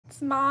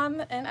It's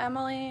Mom and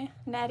Emily,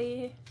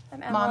 Nettie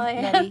and Emily. Mom,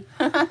 Nettie.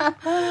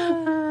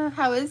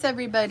 How is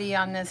everybody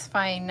on this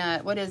fine,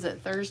 what is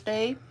it,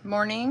 Thursday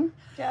morning?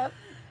 Yep.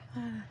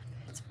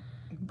 It's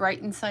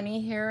bright and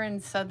sunny here in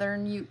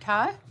southern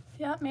Utah.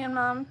 Yep, me and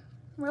Mom,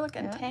 we're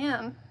looking Yep.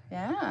 tan.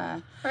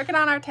 Yeah. Working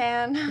on our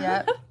tan.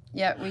 Yep.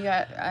 Yep, we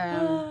got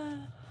a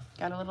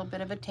little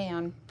bit of a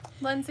tan.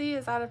 Lindsay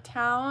is out of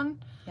town.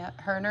 Yeah,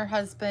 her and her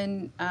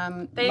husband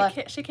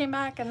left. She came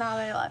back and now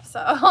they left,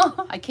 so.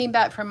 I came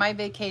back from my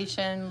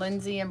vacation.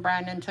 Lindsay and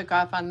Brandon took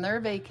off on their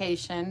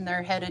vacation.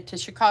 They're headed to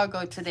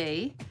Chicago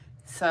today.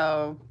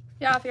 So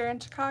Yeah, if you're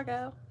in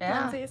Chicago, Yeah.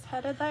 Lindsay's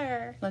headed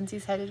there.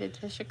 Lindsay's headed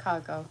to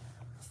Chicago.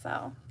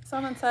 So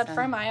someone said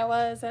from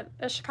Iowa.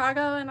 Is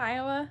Chicago in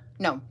Iowa?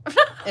 No,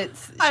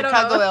 it's I don't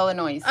Chicago, know.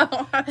 Illinois.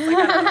 Oh, I was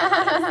like,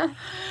 I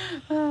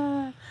don't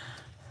know.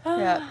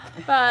 Yeah.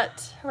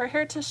 But we're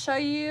here to show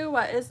you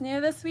what is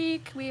new this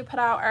week. We put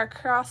out our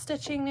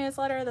cross-stitching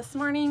newsletter this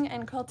morning,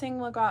 and quilting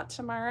will go out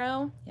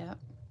tomorrow. Yep.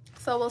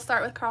 So we'll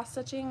start with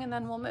cross-stitching, and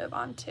then we'll move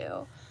on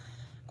to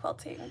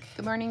quilting.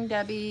 Good morning,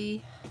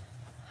 Debbie.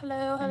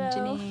 Hello, hello. And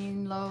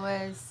Janine,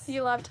 Lois.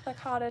 You loved the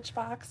cottage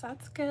box.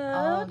 That's good.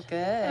 Oh,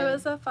 good. It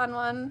was a fun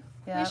one.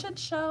 Yep.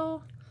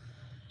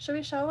 Should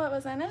we show what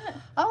was in it?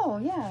 Oh,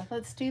 yeah.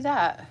 Let's do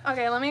that.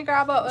 Okay, let me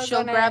grab what was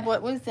She'll in it. grab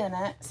what was in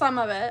it. Some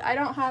of it. I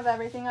don't have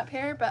everything up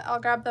here, but I'll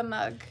grab the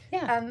mug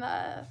and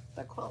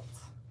the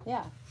quilts.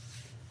 Yeah.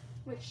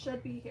 Which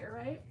should be here,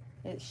 right?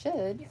 It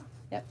should. Yeah.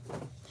 Yep.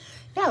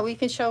 Yeah, we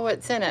can show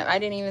what's in it. I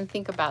didn't even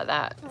think about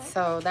that.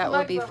 So that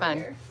will be fun.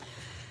 Here.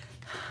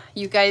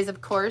 You guys,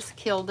 of course,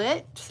 killed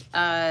it.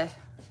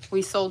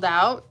 We sold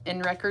out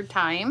in record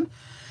time.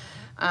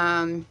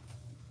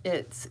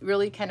 It's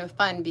really kind of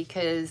fun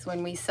because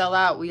when we sell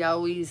out, we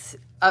always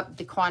up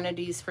the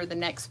quantities for the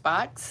next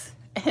box.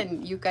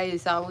 And you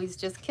guys always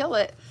just kill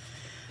it.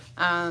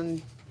 Got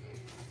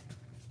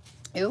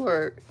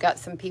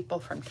some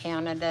people from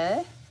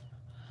Canada.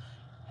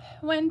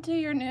 When do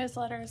your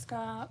newsletters go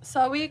out?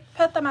 So we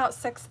put them out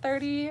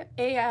 6:30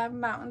 a.m.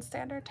 Mountain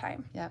Standard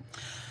Time. Yep.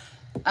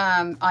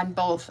 On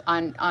both.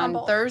 On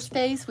both.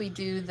 Thursdays, we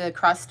do the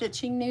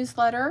cross-stitching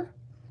newsletter.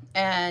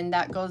 And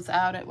that goes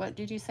out at, what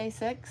did you say,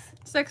 6?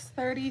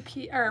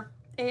 6:30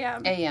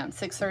 a.m. a.m.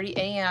 6:30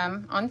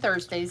 a.m. on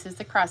Thursdays is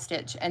the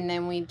cross-stitch. And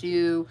then we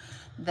do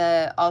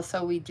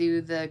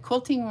the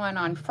quilting one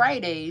on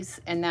Fridays,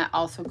 and that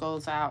also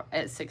goes out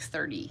at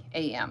 6:30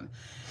 a.m.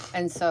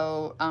 And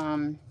so,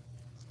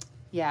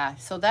 yeah,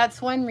 so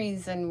that's one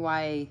reason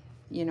why,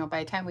 you know,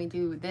 by the time we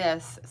do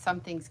this, some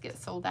things get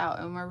sold out,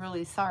 and we're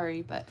really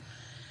sorry, but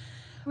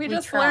we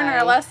just learn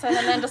our lesson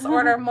and then just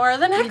order more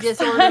the next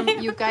time.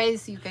 You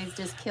guys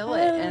just kill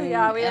it. And,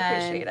 yeah, we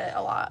appreciate it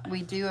a lot.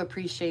 We do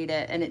appreciate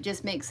it, and it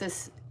just makes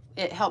us,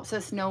 it helps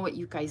us know what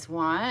you guys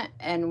want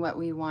and what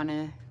we want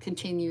to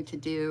continue to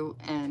do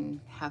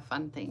and have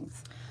fun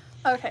things.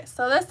 Okay,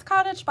 so this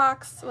cottage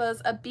box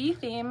was a bee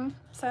theme,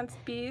 since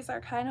bees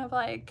are kind of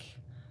like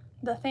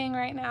the thing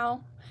right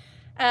now.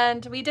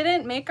 And we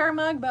didn't make our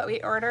mug, but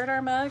we ordered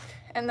our mug,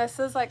 and this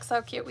is like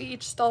so cute. We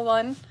each stole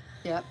one.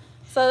 Yep.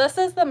 So this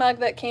is the mug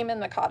that came in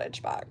the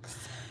cottage box.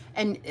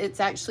 And it's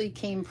actually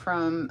came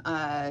from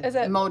Is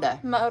it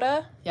Moda.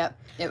 Moda? Yep.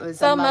 It was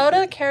so a mug.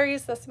 Moda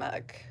carries this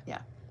mug.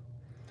 Yeah.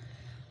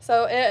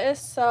 So it is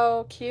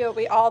so cute.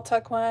 We all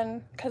took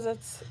one because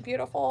it's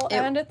beautiful,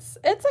 and it's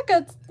a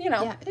good, you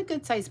know. Yeah, a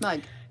good size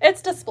mug.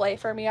 It's display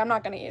for me. I'm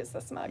not going to use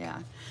this mug. Yeah.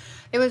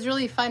 It was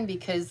really fun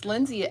because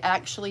Lindsay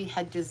actually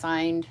had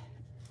designed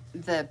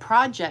the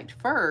project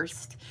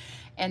first,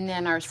 and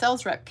then our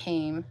sales rep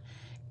came,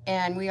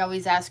 and we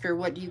always ask her,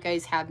 what do you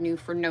guys have new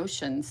for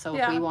Notion? So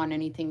if we want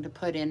anything to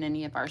put in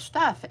any of our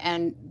stuff,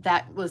 and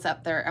that was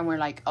up there, and we're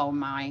like, oh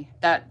my,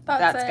 that's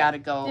got to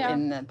go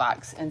in the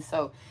box. And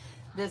so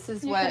this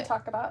is what you can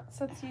talk about,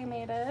 since you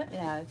made it.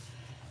 Yeah.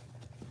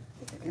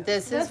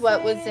 This is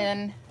what was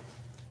in.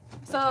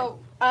 So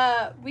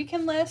we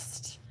can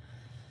list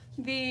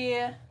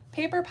the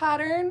paper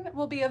pattern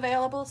will be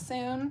available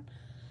soon.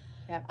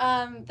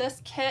 Yep.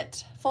 This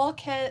full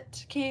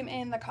kit came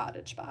in the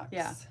cottage box.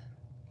 Yeah.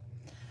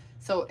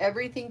 So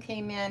everything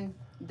came in.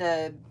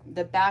 The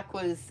back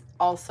was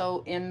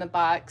also in the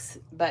box,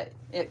 but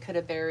it could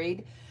have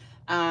varied.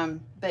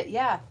 But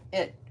yeah,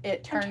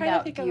 it turned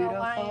out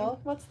beautiful.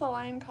 What's the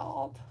line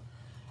called?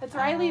 It's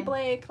Riley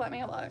Blake. Let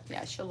me look.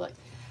 Yeah, she'll look.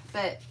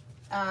 But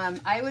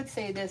I would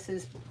say this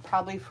is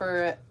probably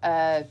for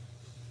a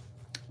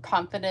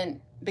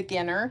confident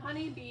beginner.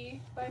 Honeybee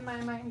by My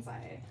Mind's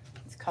Eye.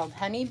 It's called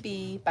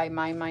Honeybee by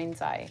My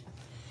Mind's Eye.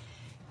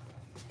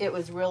 It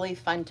was really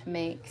fun to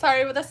make.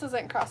 Sorry, but this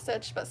isn't cross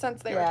stitch, but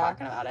since they were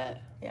talking about it.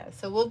 Yeah,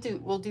 so we'll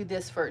do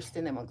this first,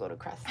 and then we'll go to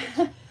cross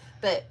stitch.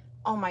 But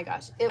oh my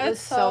gosh, it was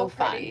so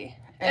fun.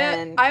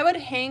 And I would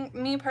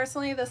me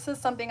personally, this is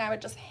something I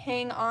would just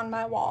hang on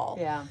my wall.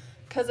 Yeah.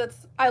 Because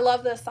I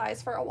love this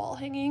size for a wall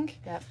hanging.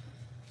 Yep.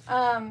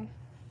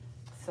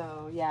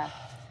 So yeah.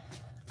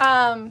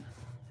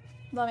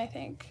 Let me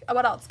think.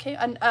 What else came?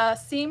 A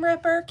seam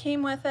ripper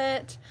came with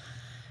it.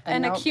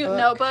 And a cute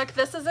notebook.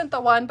 This isn't the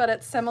one, but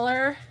it's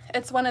similar.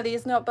 It's one of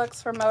these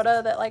notebooks from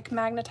Moda that like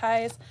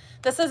magnetize.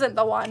 This isn't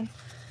the one,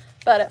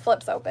 but it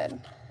flips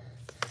open.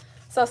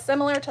 So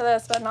similar to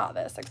this, but not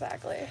this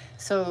exactly.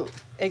 So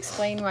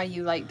explain why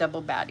you like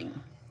double batting.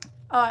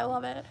 Oh, I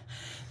love it.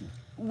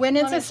 When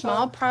it's a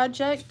small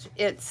project,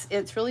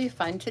 it's really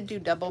fun to do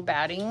double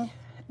batting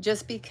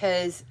just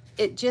because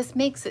it just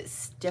makes it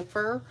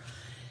stiffer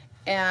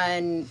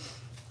and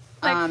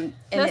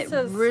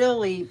it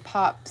really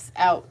pops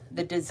out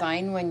the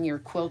design when you're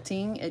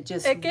quilting. It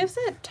gives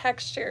it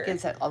texture.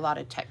 Gives it a lot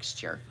of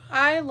texture.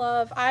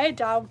 I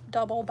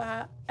double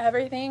bat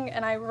everything,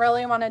 and I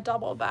really want to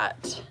double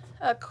bat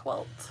a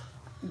quilt.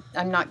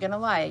 I'm not gonna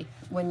lie,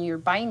 when you're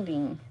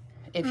binding,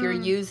 if you're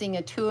using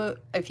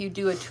if you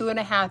do a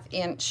 2.5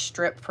 inch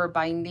strip for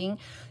binding,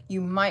 you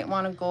might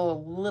want to go a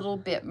little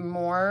bit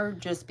more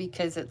just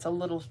because it's a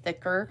little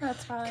thicker.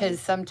 That's fine.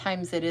 Because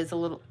sometimes it is a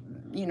little,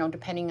 you know,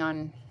 depending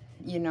on,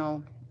 you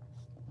know,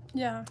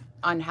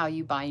 on how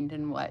you bind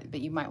and what. But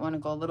you might want to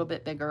go a little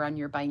bit bigger on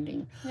your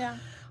binding. Yeah.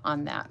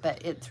 On that,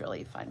 but it's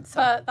really fun. So.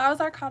 But that was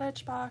our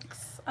cottage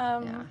box.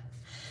 Yeah.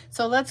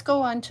 So let's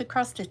go on to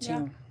cross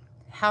stitching. Yeah.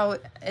 How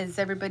has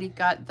everybody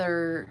got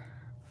their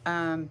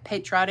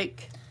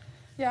patriotic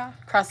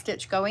cross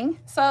stitch going?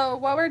 So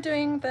what we're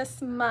doing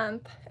this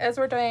month is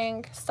we're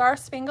doing Star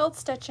Spangled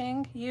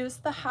Stitching. Use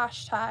the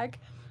hashtag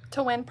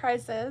to win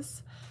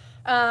prizes.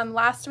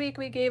 Last week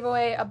we gave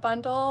away a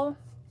bundle,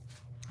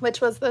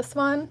 which was this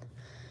one,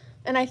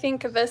 and I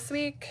think this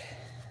week,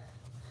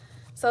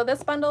 so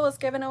this bundle was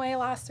given away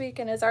last week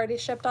and is already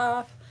shipped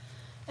off,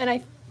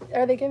 and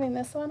are they giving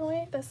this one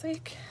away this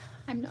week?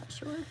 I'm not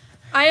sure.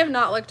 I have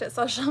not looked at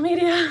social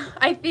media.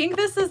 I think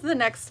this is the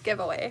next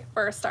giveaway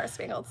for Star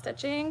Spangled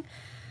Stitching.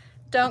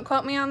 Don't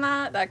quote me on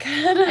that. That could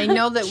I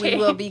know that we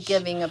will be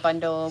giving a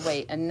bundle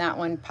away, and that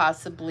one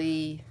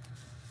possibly,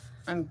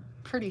 I'm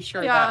pretty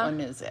sure that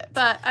one is it.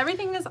 But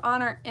everything is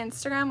on our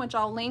Instagram, which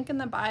I'll link in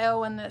the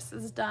bio when this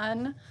is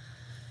done.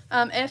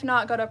 If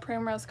not, go to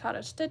Primrose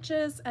Cottage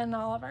Stitches, and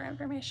all of our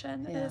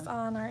information is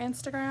on our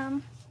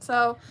Instagram.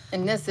 So,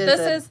 and this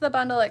is the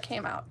bundle that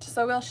came out.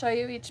 So we'll show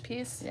you each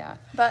piece. Yeah.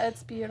 But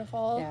it's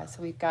beautiful. Yeah,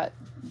 so we've got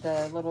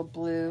the little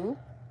blue,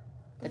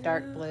 the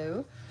dark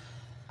blue.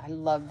 I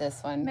love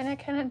this one.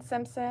 Minikin and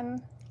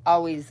Simpson.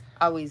 Always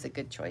a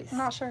good choice. I'm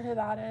not sure who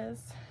that is.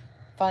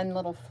 Fun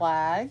little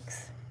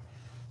flags.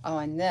 Oh,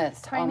 and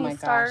this. Tiny oh my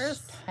stars.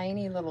 Gosh.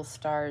 Tiny little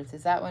stars.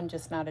 Is that one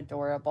just not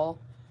adorable?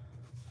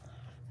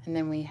 And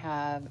then we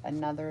have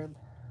another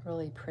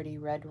really pretty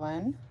red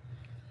one.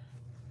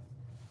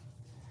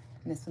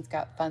 And this one's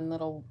got fun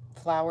little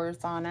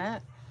flowers on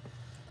it.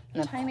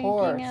 And tiny of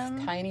course,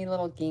 gingham. Tiny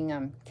little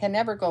gingham. Can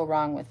never go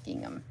wrong with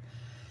gingham.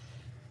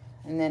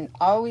 And then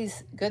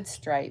always good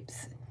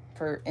stripes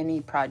for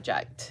any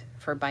project,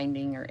 for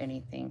binding or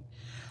anything.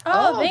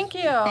 Oh, thank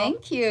you.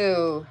 Thank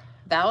you.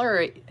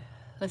 Valerie.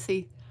 Let's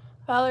see.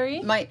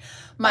 Valerie?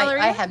 Valerie?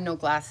 I have no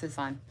glasses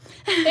on.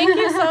 Thank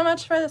you so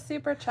much for the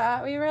super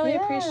chat. We really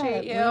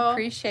appreciate you. We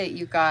appreciate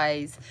you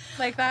guys.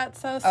 Like,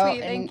 that's so sweet.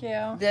 Thank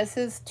you. This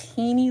is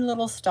teeny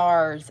little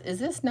stars. Is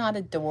this not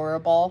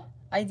adorable?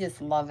 I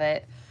just love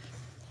it.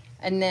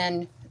 And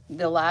then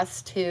the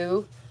last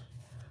two,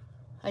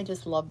 I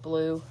just love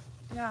blue.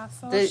 Yeah,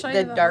 so we'll show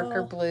you the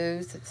darker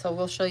blues. So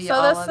we'll show you so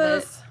all of it. So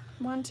this is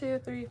 1, 2,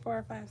 3,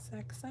 4, 5,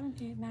 6, 7,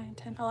 8, 9,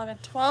 10, 11,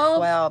 12.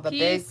 12, a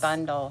big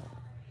bundle.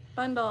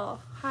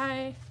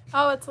 Hi.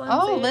 Oh, it's Lindsay.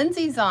 Oh,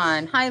 Lindsay's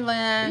on. Hi,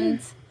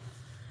 Linz.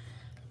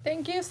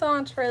 Thank you so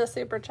much for the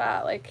super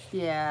chat. Like,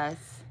 yes.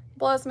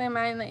 Blows my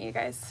mind that you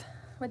guys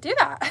would do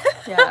that.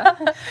 Yeah.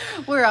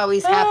 We're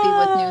always happy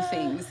with new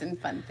things and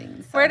fun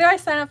things. So. Where do I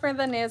sign up for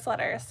the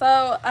newsletter?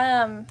 So,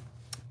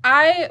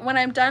 when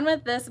I'm done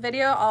with this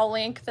video, I'll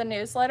link the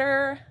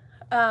newsletter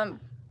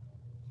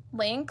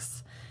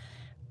links.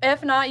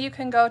 If not, you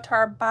can go to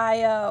our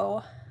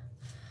bio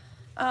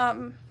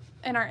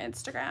in our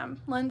Instagram.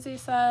 Lindsay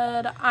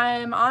said,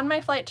 I'm on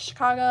my flight to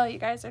Chicago. You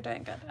guys are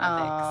doing good.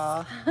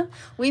 Oh, thanks.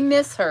 We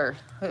miss her,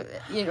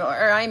 you know,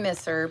 or I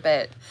miss her,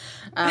 but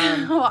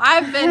well,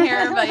 I've been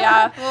here, but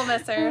yeah, we'll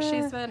miss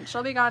her.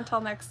 She'll be gone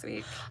till next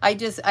week.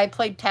 I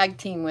played tag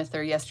team with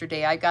her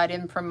yesterday. I got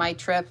in from my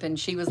trip and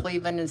she was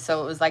leaving, and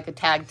so it was like a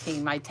tag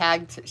team. I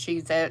tagged,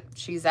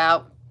 she's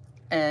out,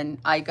 and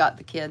I got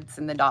the kids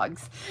and the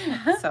dogs.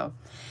 So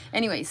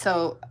anyway,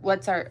 so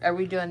are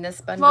we doing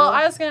this bundle? Well,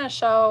 I was going to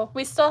show,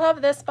 we still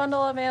have this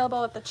bundle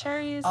available with the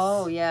cherries.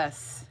 Oh,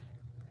 yes.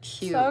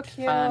 Cute. So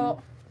cute. Fun.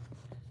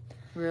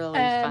 Really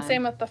fun. And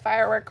same with the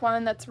firework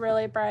one that's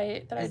really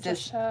bright that I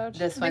just showed.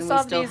 This one, we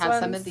still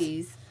have some of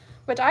these.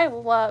 Which I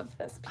love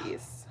this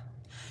piece.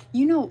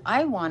 You know,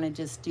 I want to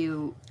just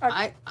do...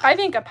 I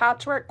think a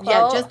patchwork quilt.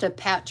 Yeah, just a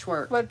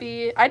patchwork. Would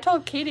be... I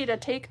told Katie to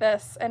take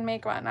this and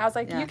make one. I was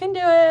like, you can do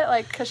it,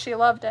 like, because she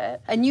loved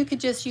it. And you could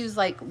just use,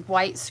 like,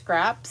 white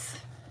scraps,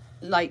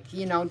 like,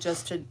 you know,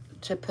 just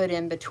to put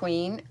in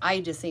between. I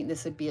just think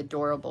this would be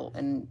adorable,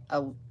 and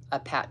a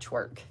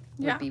patchwork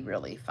would be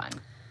really fun.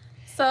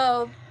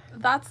 So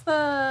that's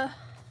the...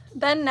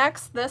 Then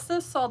next, this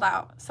is sold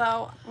out.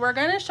 So we're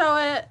going to show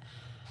it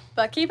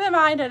But keep in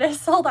mind, it is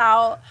sold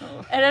out.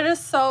 Oh. And it is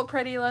so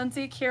pretty.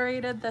 Lindsay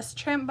curated this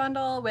trim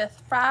bundle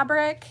with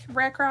fabric,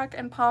 rickrack,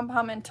 and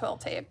pom-pom and twill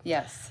tape.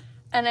 Yes.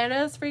 And it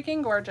is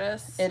freaking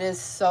gorgeous. It is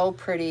so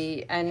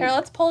pretty. And here,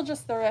 let's pull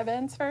just the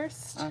ribbons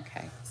first.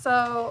 Okay.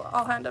 So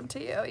I'll hand them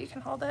to you. You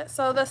can hold it.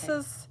 So this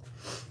is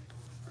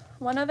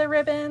one of the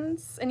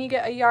ribbons, and you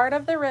get a yard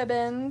of the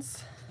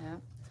ribbons.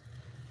 Yep.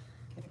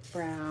 Get a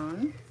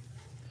brown.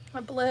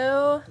 A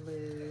blue.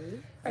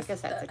 Blue. I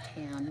guess that's a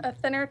tan. A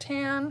thinner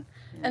tan.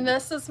 Yeah. And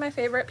this is my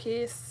favorite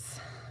piece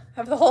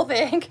of the whole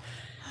thing.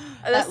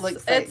 That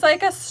looks like, it's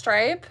like a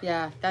stripe.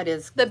 Yeah, that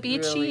is the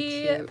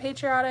beachy, really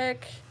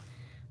patriotic,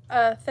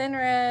 thin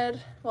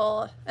red.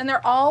 Well, and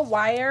they're all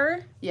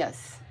wire.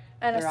 Yes.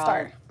 And they're a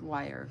star. All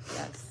wire,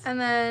 yes. And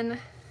then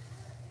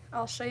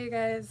I'll show you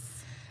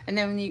guys. And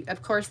then, you,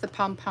 of course, the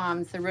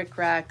pom-poms, the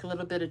rickrack, a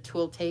little bit of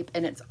twill tape,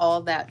 and it's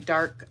all that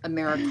dark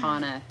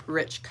Americana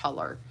rich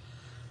color.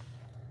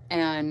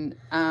 And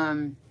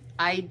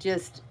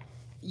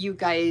you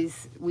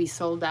guys, we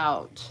sold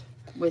out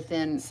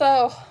within.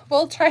 So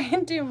we'll try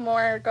and do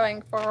more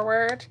going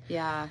forward.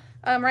 Yeah.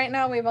 Right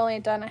now we've only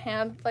done a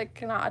hand,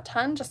 like not a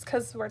ton, just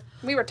because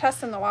we were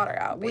testing the water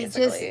out,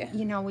 basically.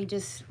 We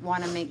just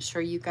want to make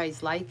sure you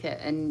guys like it,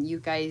 and you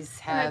guys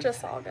have. And it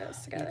just all goes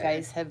together. You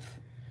guys have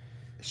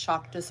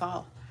shocked us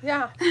all.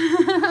 Yeah.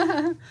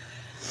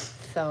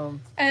 So.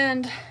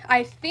 And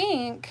I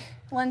think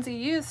Lindsay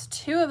used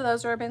 2 of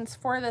those ribbons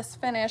for this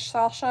finish. So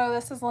I'll show,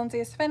 this is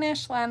Lindsay's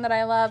finish, Land That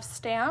I Love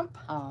stamp.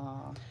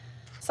 Oh.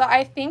 So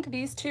I think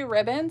these 2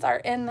 ribbons are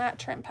in that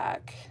trim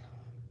pack.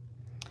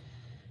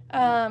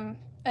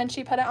 And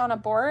she put it on a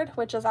board,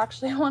 which is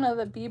actually one of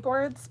the B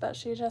boards, but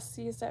she just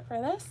used it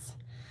for this.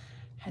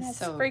 And it's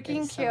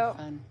freaking cute. So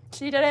fun.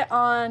 She did it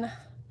on,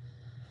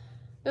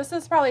 this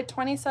is probably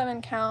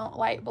 27 count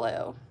light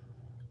blue.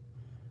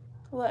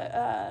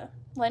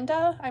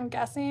 Linda, I'm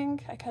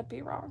guessing. I could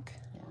be wrong.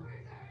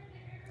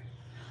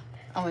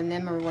 Oh, and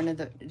them are one of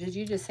the, did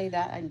you just say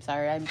that? I'm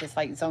sorry, I'm just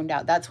like zoned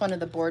out. That's one of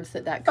the boards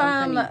that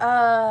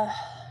company.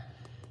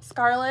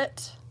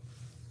 Scarlet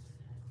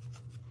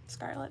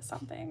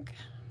something.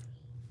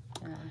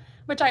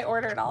 Which I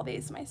ordered all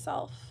these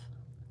myself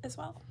as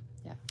well.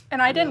 Yeah.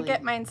 And I didn't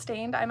get mine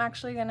stained. I'm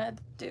actually going to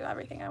do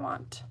everything I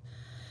want.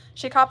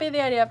 She copied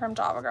the idea from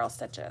Java Girl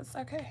Stitches.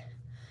 Okay.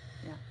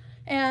 Yeah.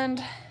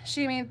 And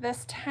she made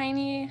this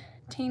tiny,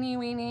 teeny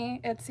weeny,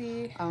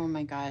 itsy. Oh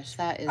my gosh,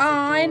 that is adorable.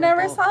 I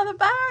never saw the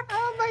back.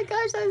 Oh my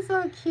gosh, that's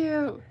so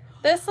cute.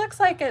 This looks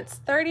like it's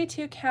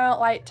 32 count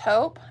light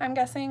taupe. I'm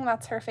guessing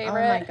that's her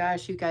favorite. Oh my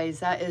gosh, you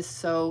guys, that is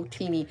so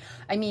teeny.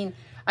 I mean,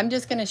 I'm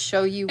just going to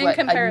show you in what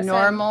comparison, a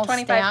normal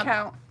 25 stamp.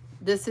 Count.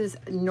 This is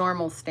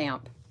normal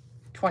stamp.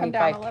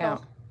 25 Come down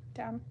count.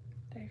 Down.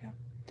 There you go.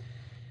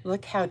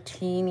 Look how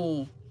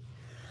teeny.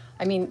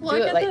 I mean, Look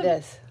do it like the...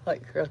 this.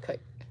 Look, real quick.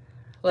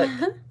 Look,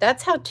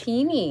 that's how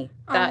teeny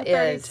that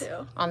is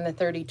on the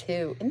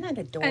 32. Isn't that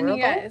adorable? And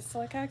you guys,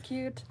 look how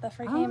cute the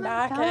freaking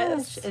back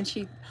is.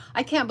 And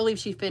I can't believe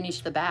she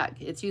finished the back.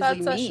 It's usually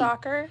me. That's a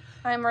shocker.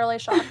 I'm really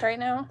shocked right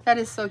now. That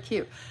is so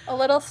cute. A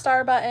little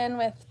star button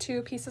with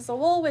 2 pieces of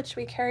wool, which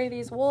we carry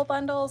these wool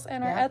bundles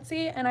in our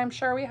Etsy, and I'm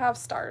sure we have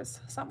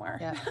stars somewhere.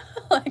 Yeah.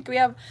 Like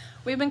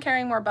we've been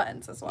carrying more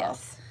buttons as well.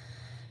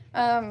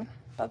 Yes.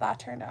 But that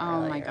turned out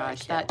oh really, my gosh,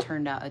 cute. that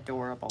turned out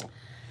adorable.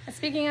 And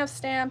speaking of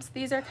stamps,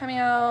 these are coming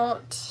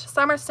out,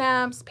 summer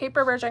stamps,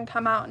 paper version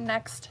come out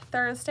next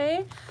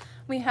Thursday.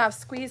 We have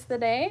Squeeze the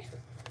Day.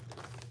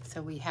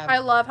 So we have. I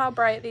love how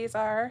bright these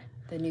are.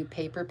 The new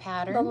paper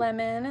pattern. The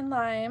lemon and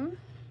lime.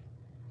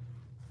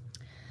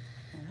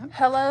 Yep.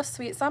 Hello,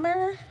 Sweet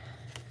Summer.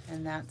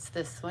 And that's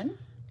this one.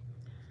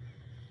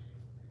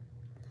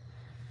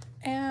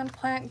 And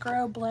Plant,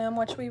 Grow, Bloom,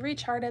 which we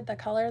recharted the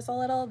colors a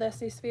little.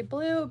 This used to be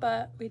blue,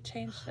 but we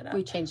changed it up.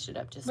 We changed it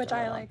up just which a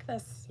little. I like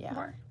this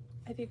more.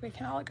 I think we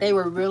can all agree. They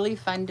were really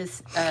fun to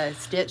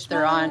stitch.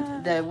 They're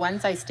on, the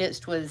ones I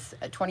stitched was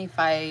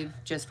 25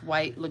 just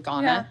white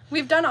Lagana. Yeah,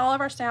 we've done all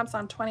of our stamps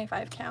on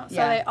 25 count, so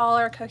they all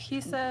are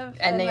cohesive.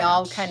 And they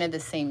all kind of the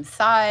same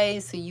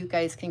size, so you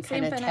guys can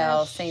kind of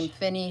tell, same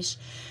finish.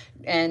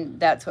 And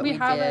that's what we did.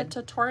 We have a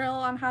tutorial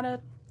on how to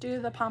do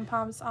the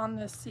pom-poms on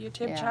this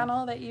YouTube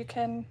channel that you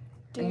can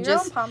do your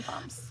own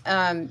pom-poms.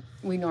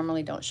 We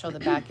normally don't show the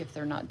back if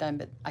they're not done,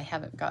 but I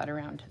haven't got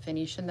around to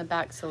finishing the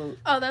back. So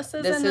this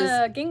is in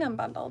the gingham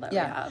bundle that we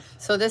have.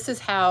 So this is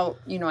how,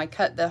 I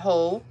cut the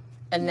hole,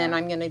 and then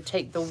I'm going to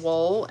take the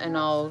wool and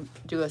I'll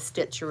do a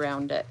stitch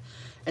around it.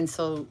 And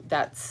so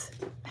that's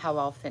how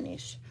I'll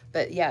finish.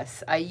 But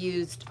yes, I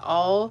used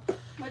all,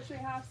 which we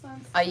have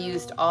some. I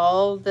used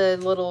all the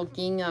little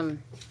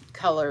gingham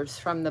colors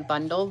from the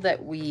bundle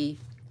that we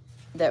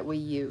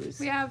use.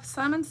 We have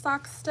some in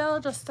stock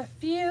still, just a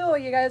few.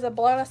 You guys have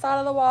blown us out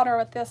of the water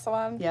with this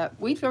one. Yeah,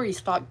 we've already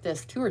stocked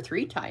this 2 or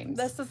 3 times.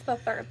 This is the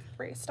 3rd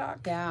restock.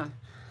 Yeah.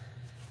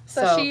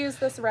 So she used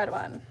this red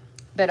one.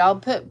 But I'll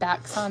put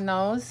backs on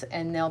those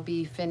and they'll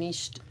be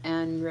finished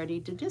and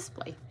ready to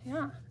display.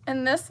 Yeah.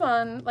 And this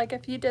one, like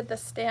if you did the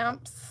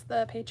stamps,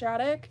 the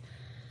patriotic,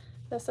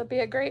 this would be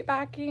a great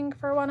backing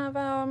for one of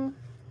them.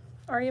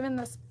 Or even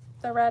this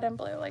the red and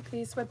blue. Like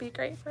these would be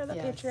great for the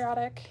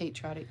patriotic.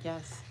 Patriotic,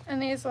 yes.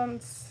 And these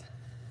ones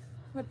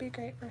would be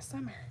great for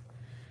summer.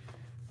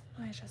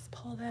 I just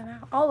pull them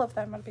out. All of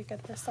them would be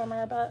good for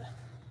summer, but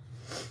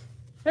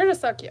they're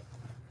just so cute.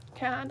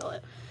 Can't handle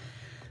it.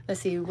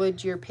 Let's see,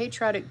 would your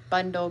patriotic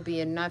bundle be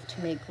enough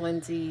to make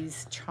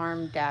Lindsay's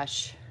Charm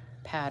Dash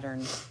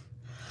pattern?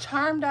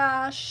 Charm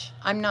Dash.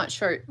 I'm not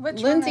sure.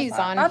 Which Lindsay's one is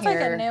that? on That's here.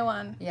 That's like a new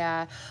one.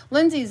 Yeah.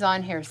 Lindsay's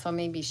on here, so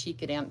maybe she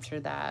could answer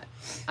that.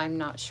 I'm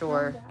not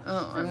sure.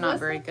 Oh, I'm not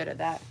very good at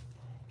that.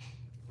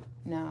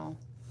 No,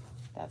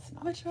 that's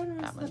not. Which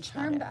one was the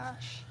Charm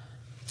Dash?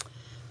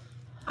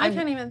 I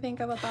can't even think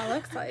of what that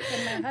looks like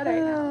in my head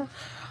right now.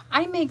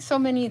 I make so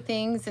many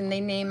things and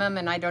they name them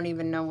and I don't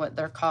even know what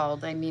they're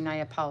called. I mean, I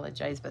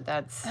apologize, but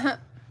that's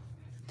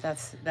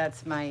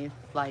my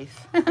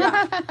life.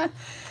 Yeah.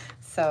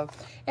 So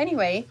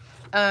anyway,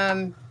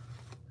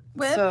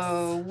 whips.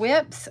 So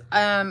whips.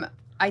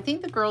 I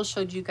think the girls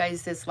showed you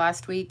guys this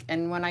last week,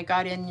 and when I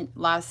got in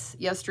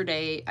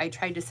yesterday, I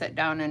tried to sit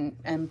down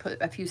and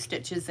put a few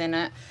stitches in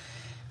it.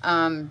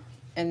 And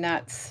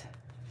that's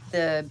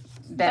the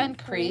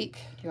Bent Creek.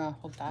 Do you want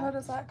to hold that? What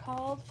is that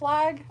called?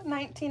 Flag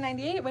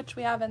 1998, which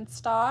we have in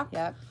stock.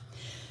 Yep.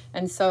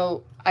 And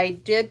so I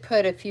did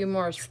put a few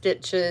more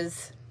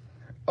stitches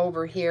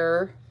over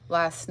here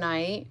last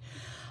night.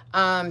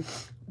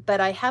 But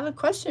I have a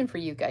question for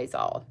you guys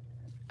all.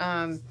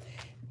 On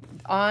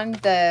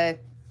the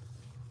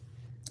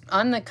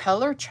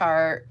color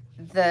chart,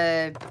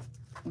 the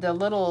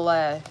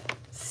little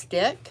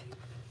stick,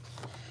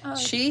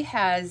 she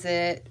has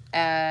it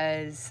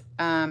as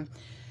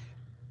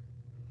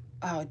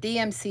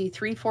DMC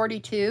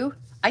 342.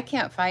 I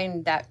can't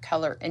find that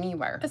color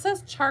anywhere. It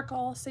says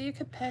charcoal, so you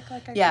could pick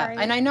like a gray.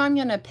 And I know I'm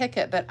gonna pick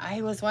it, but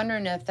I was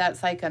wondering if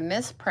that's like a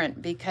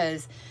misprint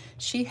because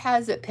she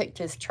has it picked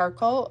as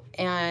charcoal,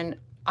 and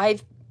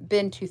I've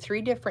been to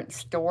 3 different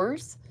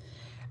stores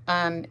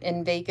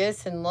in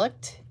Vegas and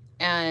looked,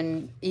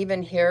 and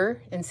even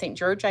here in St.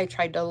 George I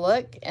tried to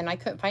look and I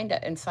couldn't find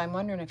it, and so I'm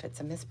wondering if it's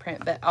a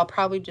misprint, but I'll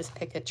probably just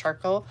pick a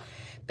charcoal.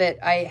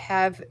 But I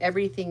have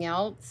everything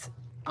else.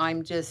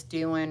 I'm just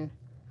doing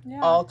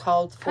all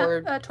called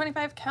for.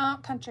 25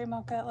 count country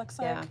mocha, it looks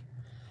like. Yeah.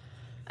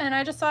 And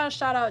I just want to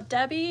shout out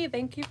Debbie.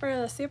 Thank you for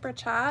the super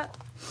chat.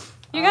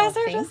 You guys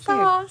are just so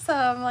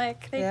awesome.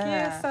 Like, thank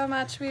you so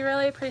much. We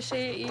really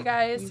appreciate you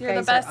guys. You're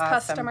the best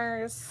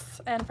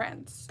customers and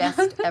friends.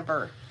 Best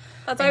ever.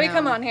 That's why we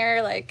come on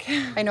here, like,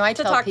 I know, I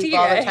tell people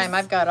all the time,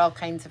 I've got all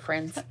kinds of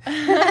friends.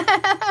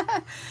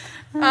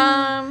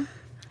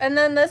 And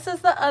then this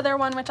is the other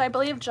one, which I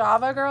believe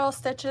Java Girl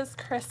Stitches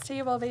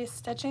Christy will be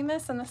stitching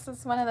this. And this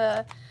is one of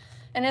the,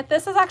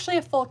 this is actually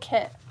a full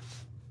kit.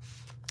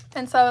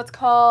 And so it's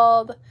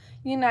called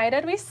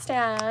United We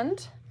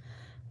Stand.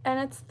 And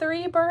it's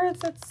 3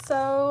 birds. It's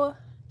so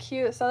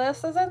cute. So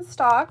this is in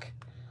stock.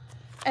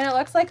 And it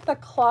looks like the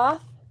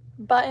cloth,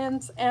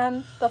 buttons,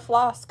 and the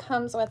floss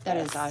comes with That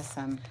this. is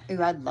awesome.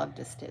 Ooh, I'd love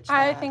to stitch that.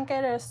 I think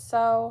it is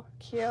so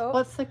cute.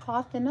 What's the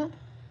cloth in it?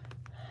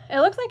 It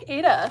looks like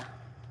Ada,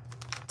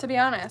 to be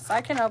honest. I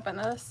can open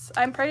this.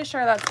 I'm pretty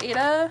sure that's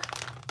Ada.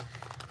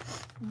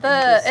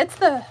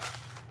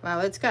 Wow,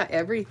 it's got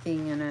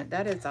everything in it.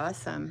 That is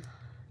awesome.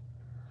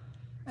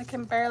 I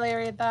can barely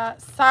read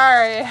that.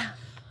 Sorry.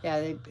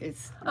 Yeah,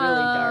 it's really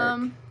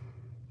dark.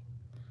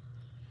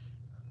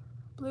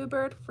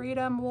 Bluebird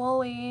Freedom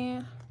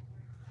Woolly.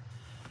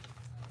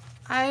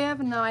 I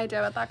have no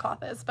idea what that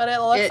cloth is, but it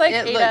looks like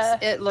Ada.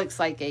 It looks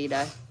like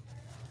Ada.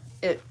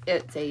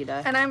 It's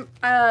Ada. And I'm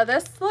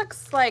this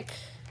looks like,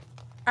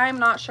 I'm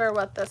not sure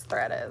what this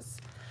thread is.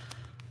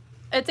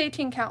 It's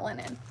 18 count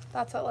linen.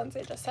 That's what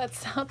Lindsay just said,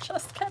 so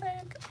just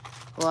kidding.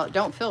 Well,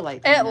 don't feel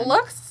like it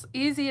looks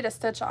easy to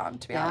stitch on,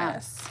 to be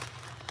honest.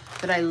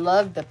 But I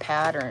love the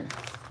pattern.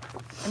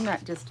 Isn't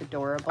that just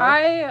adorable?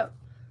 I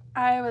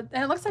would,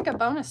 and it looks like a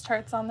bonus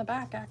chart's on the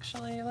back,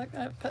 actually. Look,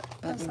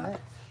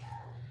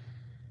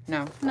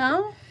 No.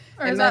 No?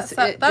 Or is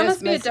that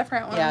must be a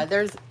different one. Yeah,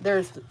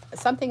 there's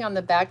something on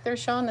the back they're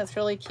showing that's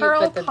really cute.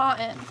 Pearl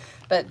cotton.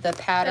 But the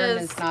pattern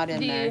is not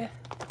in there.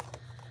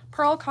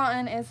 Pearl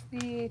cotton is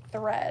the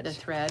thread. The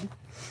thread.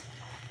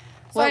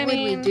 So, what would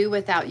we do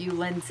without you,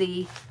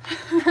 Lindsay?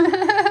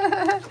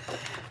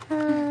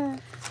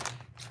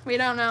 We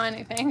don't know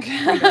anything.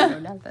 We don't know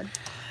nothing.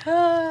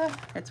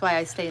 That's why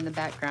I stay in the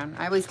background.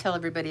 I always tell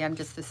everybody I'm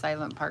just a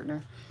silent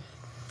partner.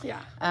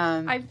 Yeah.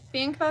 I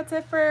think that's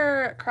it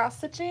for cross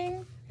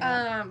stitching.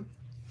 Yeah.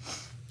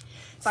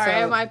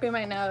 Sorry, it might be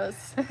my nose,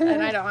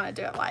 and I don't want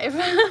to do it live.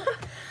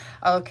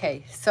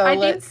 Okay, so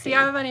let's see. Do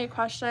you have any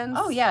questions?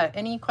 Oh yeah,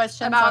 any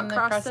questions about on the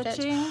cross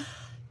stitching?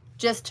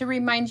 Just to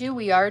remind you,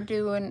 we are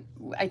doing,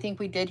 I think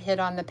we did hit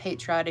on the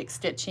patriotic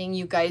stitching.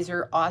 You guys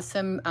are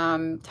awesome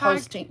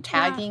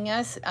tagging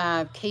us.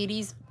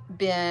 Katie's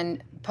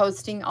been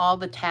posting all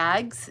the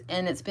tags,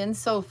 and it's been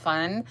so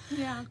fun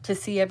to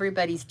see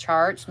everybody's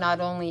charts, not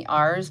only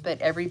ours,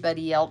 but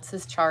everybody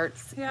else's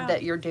charts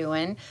that you're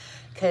doing.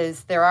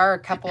 Because there are a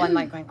couple I'm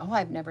like going, oh,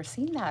 I've never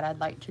seen that. I'd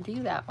like to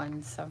do that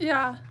one. So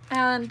yeah,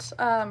 and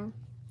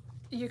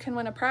you can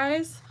win a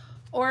prize,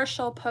 or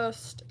she'll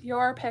post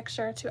your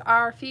picture to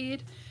our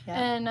feed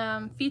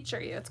and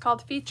feature you. It's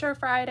called Feature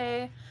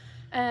Friday,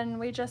 and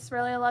we just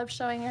really love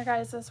showing your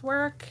guys'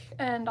 work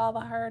and all the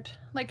hard,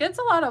 like, it's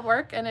a lot of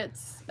work, and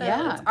it's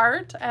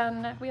art,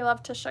 and we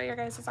love to show your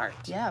guys' art.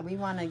 Yeah, we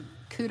want to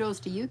kudos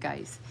to you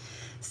guys.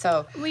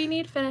 So we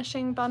need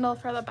finishing bundle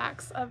for the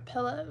backs of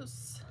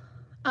pillows.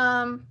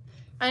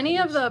 Any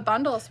of the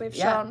bundles we've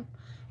shown,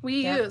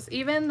 we use.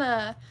 Even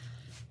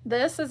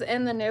this is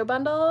in the new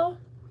bundle.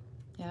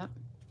 Yeah.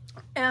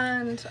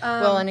 And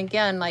well, and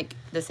again, like,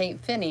 this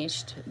ain't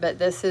finished, but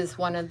this is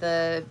one of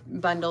the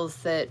bundles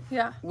that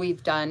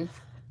we've done.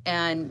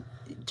 And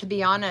to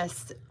be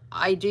honest,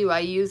 I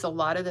use a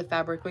lot of the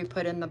fabric we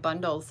put in the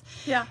bundles.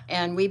 Yeah.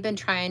 And we've been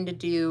trying to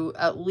do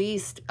at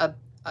least a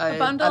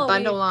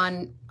bundle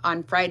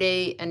on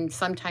Friday, and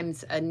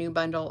sometimes a new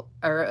bundle,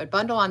 or a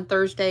bundle on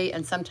Thursday,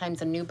 and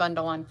sometimes a new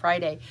bundle on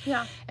Friday.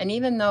 Yeah. And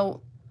even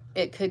though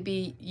it could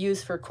be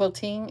used for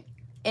quilting,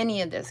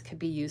 any of this could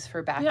be used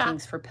for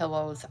backings, for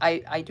pillows.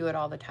 I do it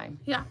all the time.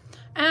 Yeah.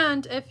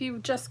 And if you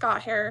just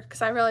got here,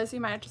 because I realize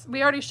you might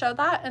we already showed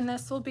that, and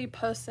this will be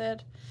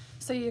posted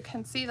so you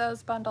can see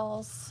those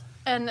bundles.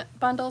 And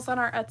bundles on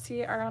our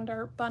Etsy are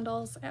under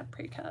bundles and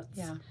pre-cuts.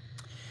 Yeah.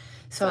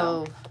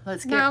 So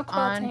let's get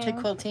on to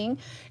quilting.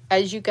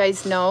 As you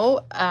guys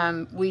know,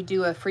 we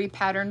do a free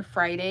pattern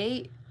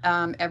Friday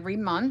every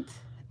month.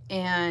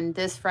 And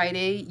this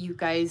Friday, you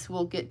guys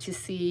will get to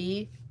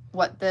see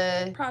what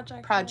the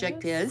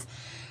project is.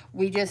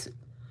 We just,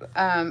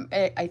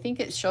 I think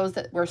it shows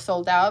that we're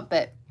sold out,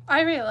 but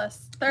I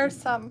relist. There's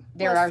some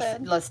there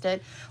listed. Are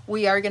listed.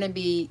 We are going to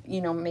be,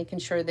 making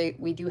sure that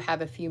we do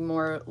have a few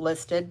more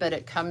listed, but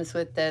it comes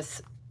with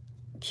this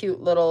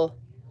cute little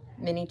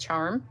mini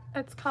charm.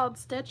 It's called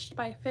Stitched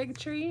by Fig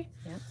Tree.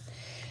 Yeah.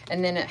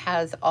 And then it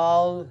has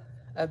all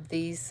of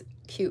these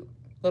cute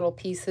little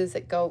pieces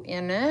that go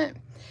in it.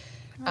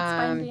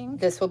 Binding.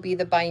 This will be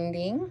the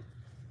binding.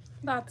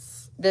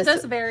 This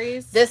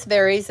varies. This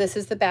varies. This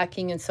is the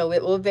backing, and so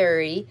it will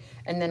vary.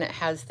 And then it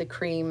has the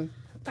cream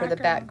for the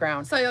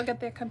background. So you'll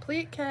get the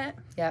complete kit.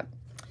 Yep.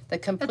 The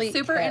complete It's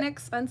super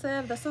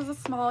inexpensive. This is a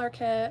smaller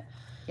kit.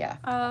 Yeah.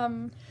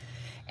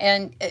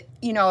 And,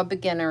 a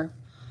beginner.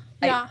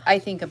 Yeah. I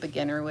think a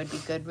beginner would be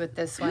good with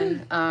this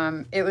one.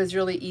 It was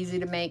really easy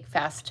to make,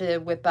 fast to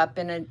whip up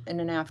in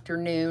an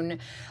afternoon.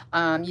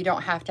 You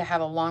don't have to have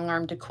a long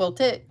arm to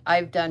quilt it.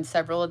 I've done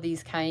several of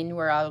these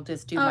where I'll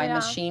just do my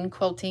machine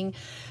quilting,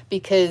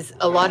 because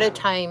a lot of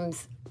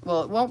times,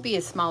 well, it won't be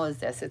as small as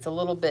this. It's a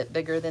little bit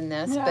bigger than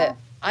this, but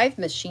I've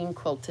machine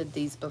quilted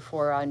these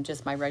before on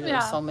just my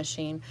regular sewing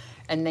machine,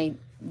 and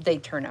they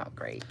turn out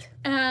great.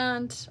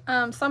 And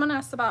someone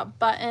asked about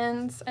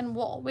buttons and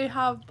wool. We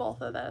have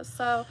both of those.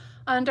 So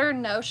under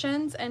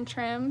notions and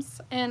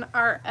trims in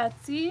our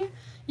Etsy,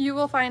 you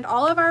will find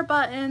all of our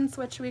buttons,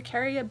 which we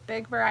carry a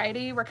big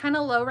variety. We're kind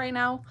of low right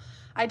now.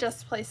 I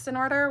just placed an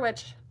order,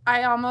 which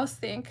I almost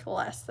think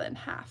less than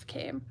half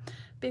came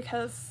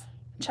because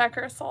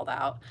Checker sold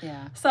out.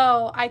 Yeah.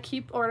 So I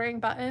keep ordering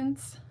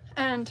buttons.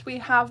 And we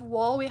have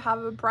wool. We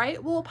have a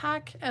bright wool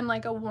pack and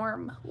like a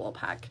warm wool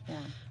pack.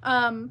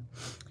 Yeah.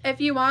 If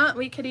you want,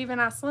 we could even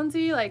ask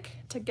Lindsay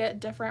to get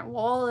different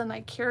wool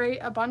and curate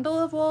a bundle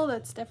of wool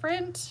that's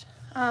different.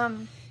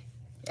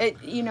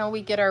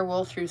 We get our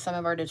wool through some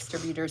of our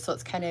distributors, so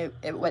it's kind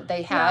of what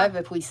they have.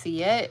 If we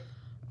see it,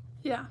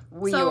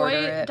 we order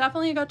it.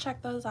 Definitely go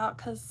check those out,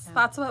 because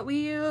that's what we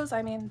use.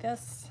 I mean,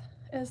 this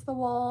is the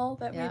wool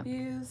that we've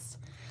used.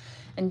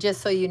 And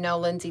just so you know,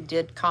 Lindsay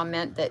did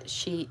comment that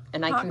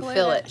I can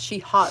feel it. She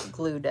hot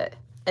glued it.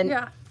 And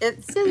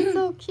it's just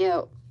so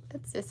cute.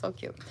 It's just so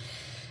cute.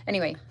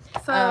 Anyway.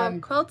 So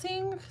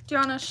quilting, do you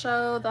want to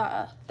show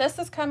this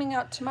is coming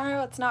out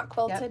tomorrow. It's not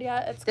quilted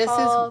yet. It's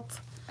called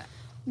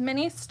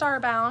Mini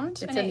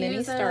Starbound. It's a mini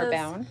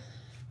Starbound.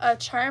 A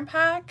charm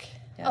pack,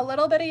 a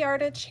little bit of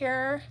yardage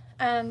here,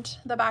 and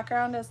the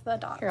background is the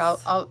dots.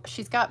 Here,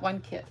 she's got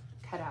one kit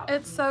cut out.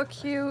 It's so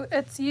cute.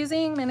 It's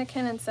using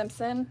Minikin and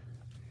Simpson.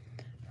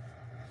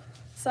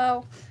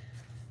 So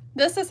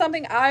this is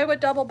something I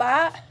would double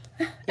bat.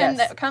 And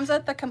it comes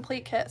with the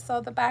complete kit. So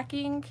the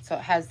backing. So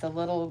it has the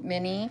little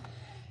mini.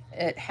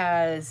 It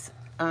has...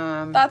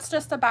 that's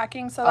just a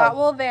backing, so that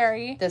will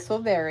vary. This will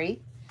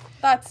vary.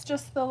 That's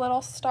just the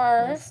little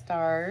star. The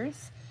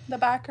stars. The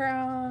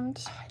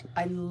background.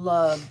 I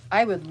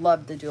would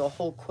love to do a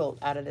whole quilt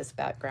out of this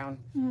background.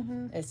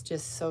 It's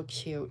just so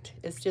cute.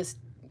 It's just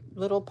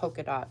little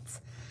polka dots.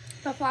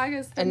 The flag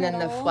is the middle.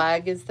 And then the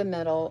flag is the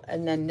middle,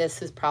 and then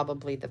this is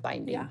probably the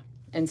binding. Yeah.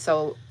 And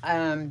so,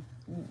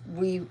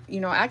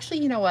 actually,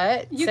 you know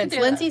what? Since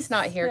Lindsay's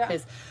not here,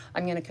 because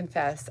I'm going to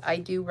confess, I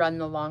do run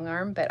the long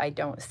arm, but I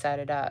don't set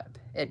it up.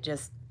 It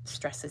just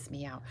stresses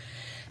me out.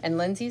 And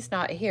Lindsay's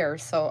not here,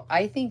 so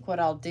I think what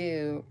I'll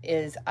do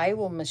is I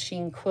will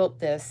machine quilt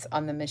this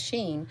on the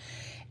machine.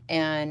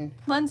 And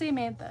Lindsay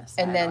made this.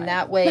 And then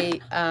that way,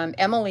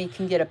 Emily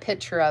can get a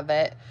picture of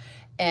it.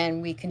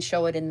 And we can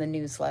show it in the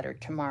newsletter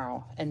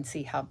tomorrow and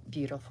see how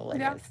beautiful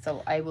it is.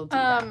 So I will do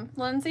that.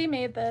 Lindsay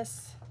made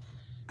this.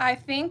 I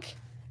think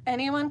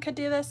anyone could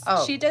do this.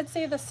 Oh. She did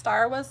say the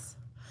star was,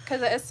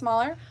 because it is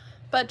smaller,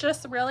 but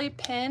just really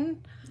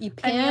pin. You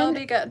pin and you'll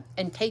be good.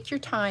 And take your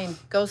time.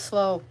 Go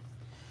slow.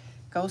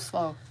 Go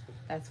slow.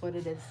 That's what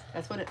it is.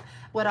 That's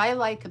what I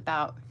like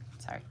about,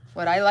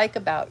 what I like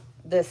about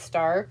this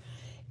star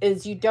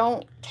is you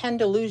don't tend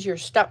to lose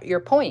your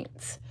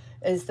points.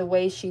 Is the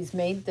way she's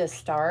made this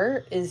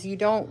star is you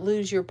don't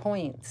lose your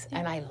points.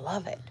 And I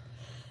love it.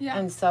 Yeah.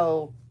 And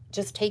so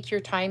just take your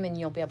time and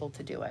you'll be able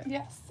to do it.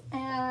 Yes.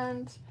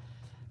 And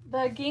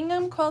the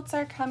gingham quilts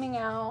are coming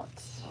out.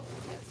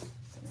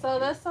 So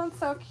this one's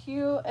so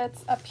cute.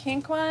 It's a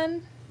pink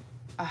one.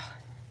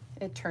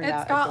 It turned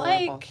out It's got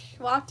adorable. like,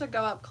 we'll have to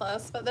go up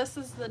close, but this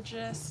is the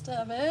gist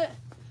of it.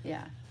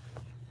 Yeah.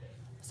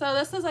 So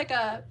this is like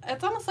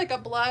it's almost like a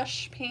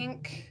blush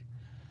pink.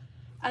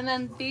 And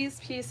then these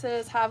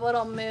pieces have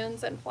little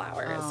moons and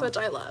flowers, which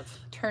I love.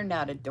 Turned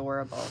out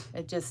adorable.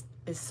 It just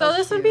is so So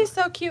this would be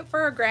so cute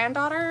for a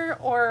granddaughter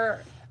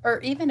or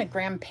even a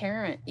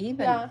grandparent.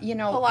 Even, you a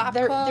know, lap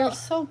they're quilt.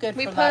 so good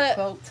We for lap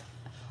put- quilts.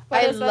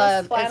 What I is this,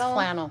 love flannel? It's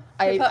flannel.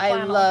 We put I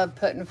flannel. love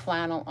putting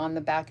flannel on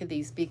the back of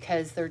these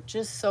because they're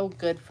just so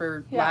good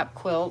for lap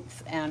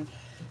quilts and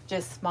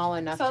just small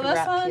enough So to this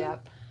wrap one you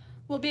up.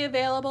 will be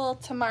available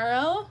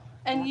tomorrow,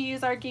 and you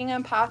use our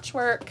gingham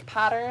patchwork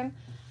pattern.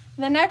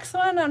 The next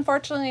one,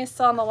 unfortunately, is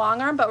still on the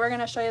long arm, but we're going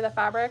to show you the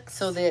fabrics.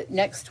 So the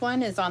next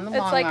one is on the it's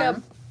long like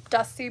arm, a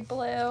dusty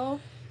blue.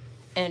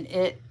 and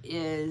it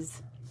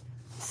is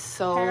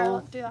so Here, I'll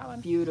do that one.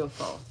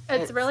 beautiful.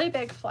 It's really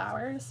big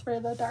flowers for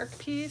the dark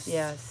piece.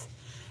 Yes.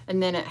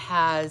 And then it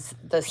has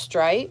the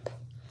stripe.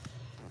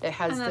 It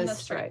has And then the the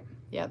stripe.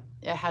 Yep.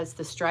 It has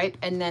the stripe.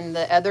 And then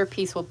the other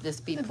piece will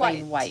just be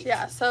plain white.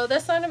 Yeah, so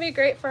this one would be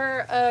great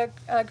for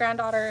a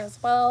granddaughter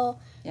as well.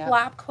 Yep.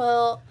 Lap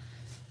quilt.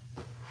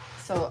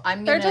 So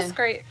They're just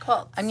great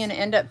quilts. I'm gonna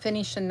end up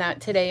finishing that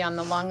today on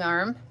the long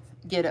arm,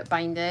 get it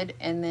binded,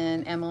 and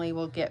then Emily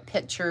will get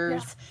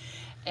pictures,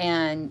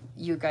 and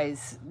you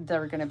guys,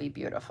 they're gonna be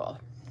beautiful.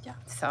 Yeah.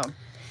 So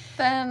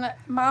Then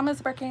Mom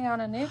is working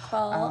on a new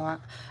quilt.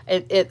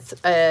 it's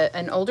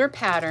an older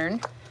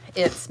pattern.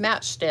 It's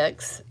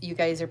matchsticks. You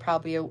guys are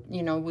probably,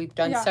 you know, we've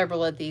done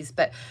several of these,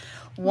 but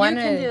one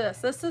you can do this.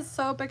 This is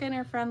so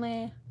beginner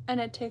friendly, and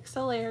it takes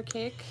a layer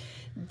cake.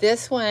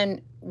 This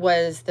one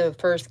was the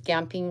first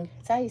glamping.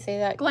 Is that how you say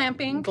that?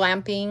 Glamping.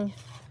 Glamping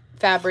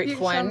fabric You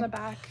can one. show them the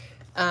back.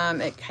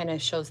 It kind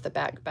of shows the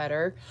back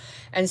better,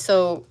 and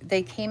so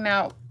they came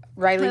out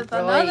Riley With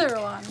another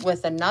one.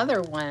 with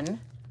another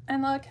one.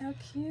 And look how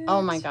cute.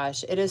 Oh my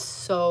gosh, it is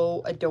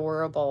so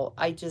adorable.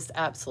 I just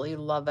absolutely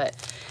love it.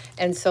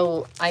 And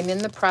so I'm in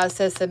the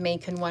process of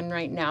making one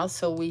right now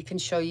so we can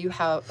show you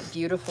how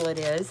beautiful it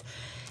is.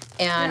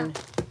 And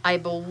I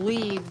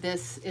believe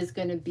this is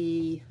going to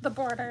be the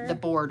border. the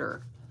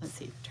border. Let's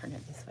see, turn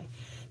it this way.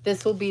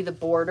 This will be the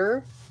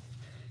border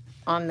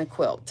on the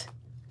quilt.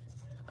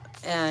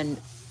 And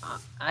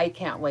I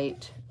can't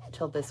wait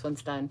till this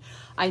one's done.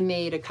 I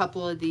made a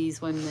couple of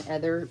these when the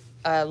other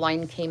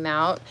line came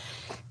out,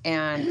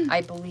 and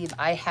I believe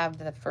I have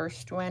the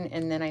first one,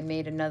 and then I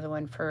made another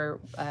one for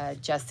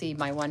Jessie,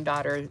 my one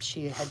daughter.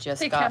 She had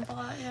just camp a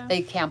lot, yeah.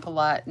 They camp a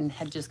lot and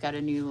had just got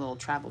a new little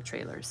travel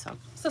trailer. So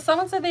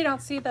someone said they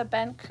don't see the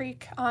bent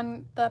creek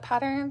on the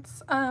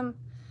patterns.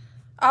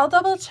 I'll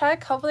double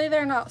check. Hopefully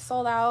they're not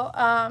sold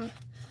out.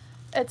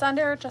 It's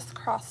under just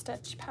cross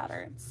stitch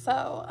patterns.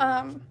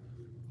 So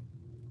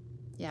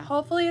yeah,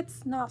 hopefully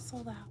it's not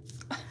sold out.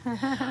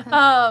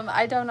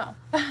 I don't know.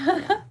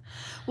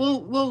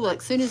 We'll look.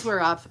 As soon as we're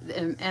off,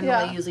 Emily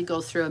Yeah. usually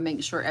goes through and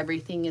makes sure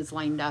everything is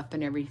lined up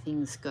and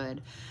everything's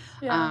good.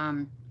 Yeah.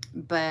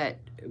 But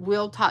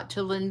we'll talk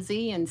to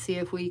Lindsay and see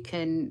if we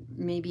can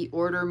maybe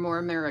order more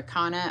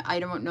Americana. I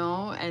don't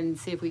know, and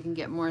see if we can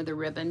get more of the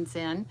ribbons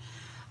in.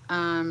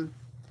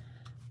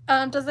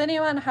 Does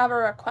anyone have a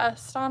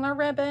request on a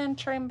ribbon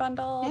trim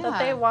bundle that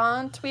they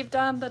want? We've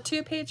done the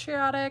Too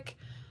Patriotic,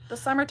 the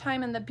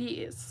Summertime, and the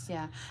Bees.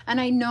 Yeah, and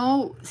I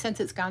know since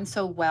it's gone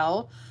so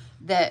well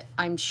that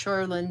I'm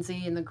sure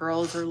Lindsay and the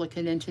girls are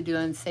looking into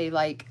doing, say,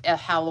 like a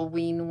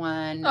Halloween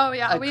one. Oh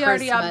yeah, we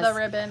already have the Christmas.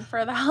 ribbon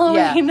for the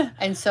Halloween. Yeah,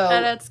 and so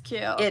and it's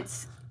cute.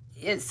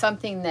 it's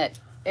something that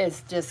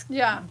is just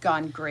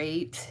gone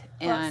great.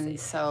 And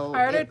so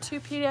I ordered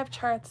 2 PDF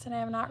charts and I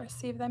have not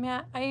received them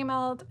yet. I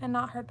emailed and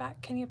not heard back.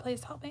 Can you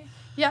please help me?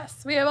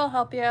 Yes, we will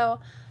help you.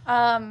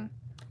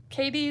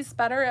 Katie's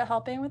better at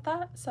helping with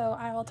that, so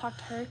I will talk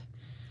to her.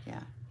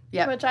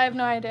 Yeah. Which I have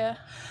no idea.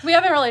 We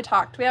haven't really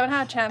talked. We haven't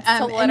had a chance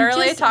to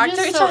literally talk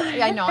to each so, other.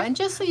 I know. And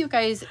just so you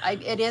guys,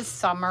 it is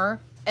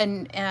summer.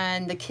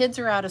 And the kids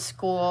are out of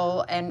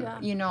school, and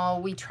you know,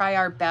 we try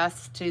our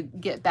best to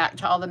get back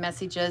to all the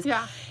messages.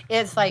 Yeah.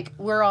 It's like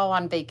we're all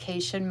on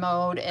vacation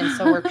mode, and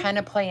so we're kind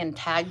of playing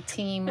tag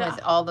team with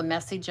all the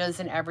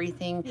messages and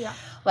everything. Yeah.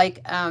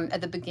 Like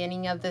at the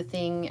beginning of the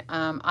thing,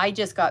 I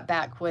just got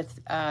back with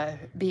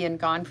being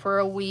gone for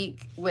a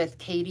week with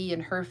Katie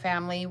and her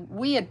family.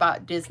 We had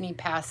bought Disney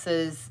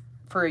passes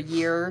for a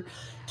year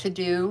to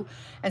do,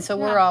 and so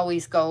we're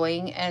always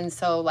going. And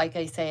so, like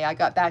I say, I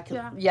got back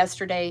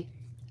yesterday.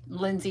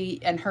 Lindsay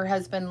and her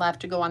husband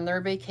left to go on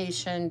their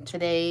vacation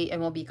today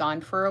and will be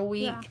gone for a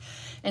week. Yeah.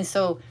 And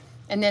so,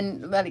 and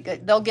then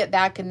they'll get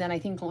back, and then I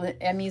think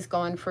Emmy's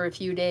going for a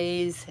few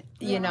days,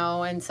 you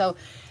know, and so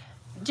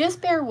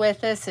just bear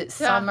with us. It's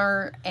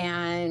summer,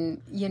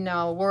 and, you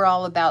know, we're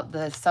all about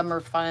the summer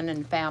fun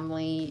and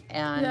family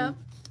and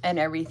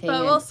everything.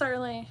 But we'll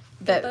certainly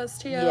get those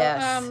to you.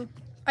 Yes.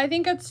 I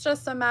think it's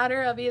just a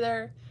matter of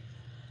either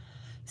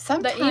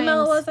sometimes the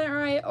email wasn't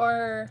right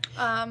or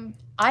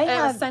I it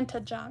have was sent to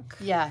junk.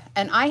 Yeah,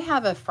 and I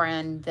have a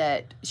friend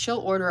that she'll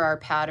order our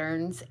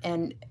patterns,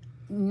 and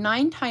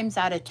 9 times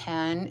out of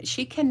 10,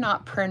 she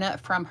cannot print it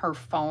from her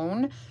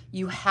phone.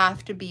 You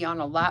have to be on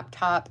a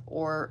laptop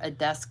or a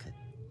desk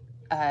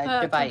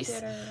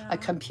device, a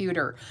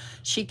computer.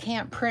 She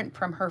can't print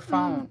from her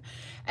phone.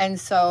 And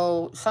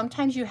so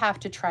sometimes you have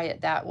to try it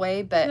that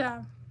way,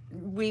 but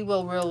we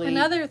will really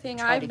Another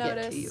thing I've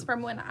noticed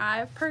from when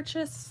I've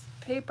purchased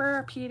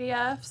paper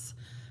PDFs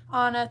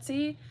on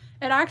Etsy,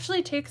 it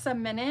actually takes a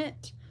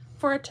minute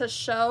for it to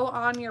show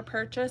on your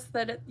purchase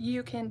that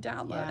you can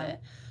download it.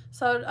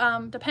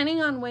 So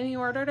depending on when you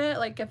ordered it,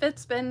 like if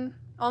it's been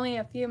only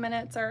a few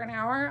minutes or an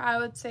hour, I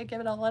would say give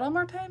it a little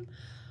more time,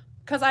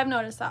 because I've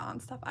noticed that on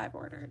stuff I've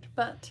ordered.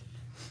 But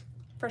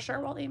for sure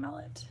we'll email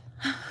it.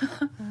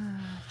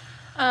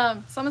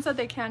 Someone said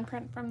they can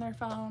print from their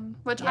phone,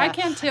 which I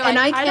can too. And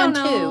I can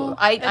too.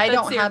 I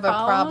don't have a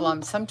phone.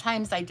 problem.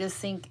 Sometimes I just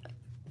think,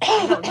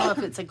 I don't know if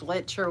it's a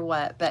glitch or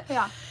what, but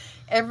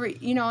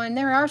you know, and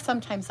there are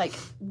sometimes, like,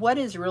 what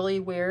is really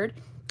weird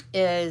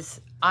is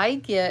I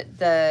get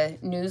the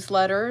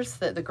newsletters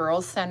that the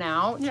girls send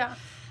out.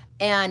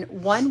 And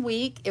one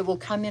week it will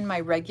come in my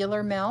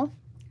regular mail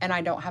and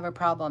I don't have a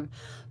problem.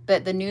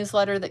 But the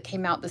newsletter that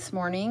came out this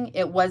morning,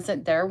 it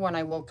wasn't there when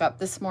I woke up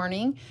this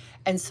morning.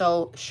 And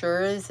so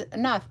sure as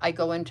enough, I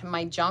go into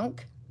my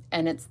junk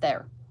and it's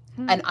there.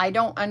 And I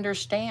don't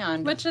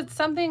understand which it's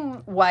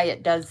something why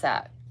it does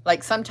that.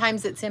 Like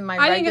sometimes it's in my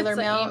regular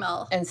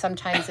mail and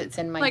sometimes it's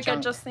in my like junk.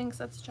 It just thinks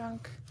it's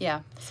junk.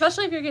 Yeah.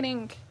 Especially if you're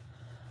getting,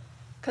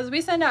 because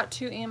we send out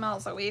 2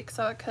 emails a week,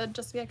 so it could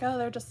just be like, oh,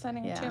 they're just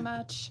sending too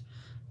much.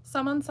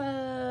 Someone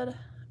said,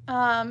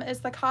 is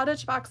the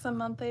Cottage Box a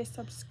monthly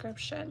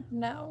subscription?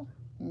 No.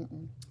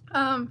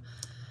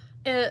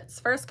 It's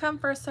first come,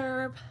 first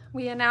serve.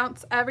 We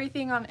announce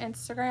everything on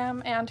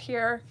Instagram and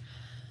here.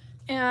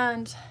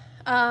 And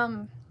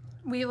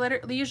we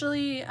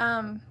usually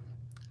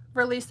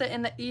release it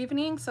in the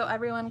evening so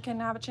everyone can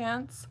have a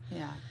chance.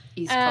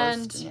 East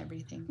Coast and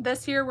everything.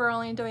 This year we're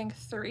only doing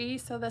 3,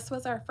 so this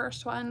was our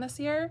first one this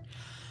year.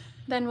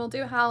 Then we'll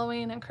do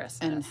Halloween and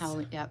Christmas. And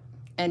Halloween,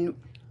 And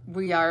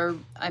we are,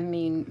 I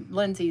mean,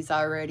 Lindsay's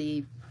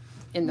already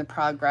in the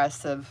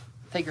progress of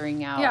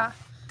figuring out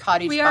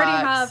cottage We already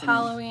have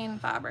Halloween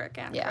fabric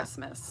and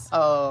Christmas.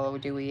 Oh,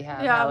 do we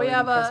have Halloween, we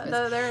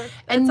have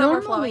and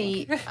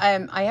normally,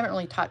 I haven't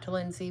really talked to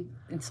Lindsay,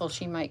 and so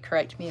she might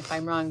correct me if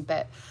I'm wrong,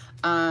 but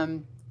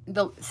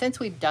since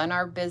we've done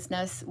our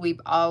business, we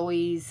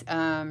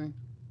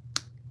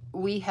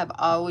have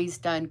always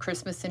done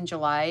Christmas in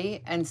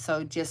July. And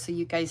so just so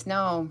you guys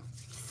know,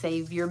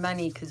 save your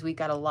money, because we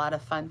got a lot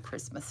of fun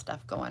Christmas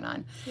stuff going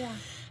on.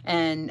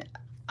 And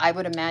I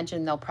would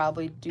imagine they'll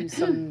probably do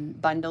some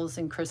bundles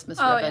and Christmas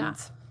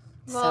ribbons.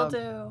 We'll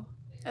do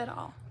it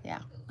all.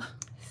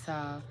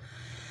 So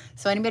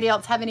anybody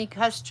else have any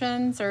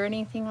questions or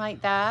anything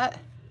like that?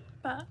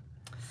 But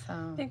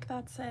I think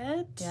that's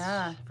it.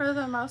 For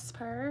the most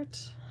part.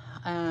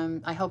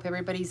 I hope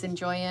everybody's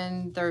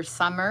enjoying their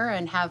summer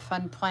and have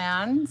fun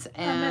plans.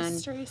 And a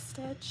mystery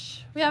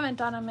stitch. We haven't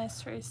done a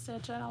mystery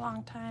stitch in a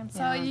long time,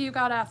 so you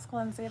got to ask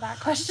Lindsay that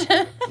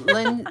question.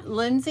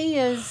 Lindsay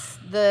is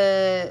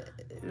the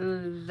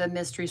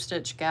mystery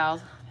stitch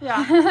gal.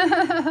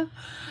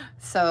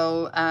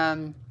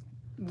 So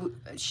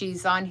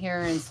she's on here,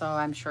 and so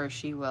I'm sure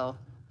she will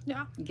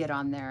get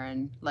on there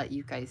and let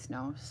you guys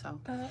know. So.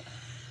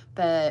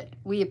 But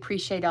we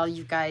appreciate all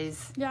you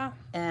guys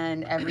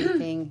and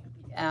everything.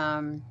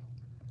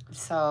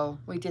 So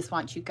we just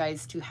want you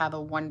guys to have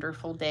a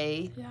wonderful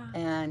day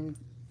and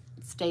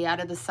stay out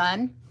of the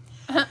sun.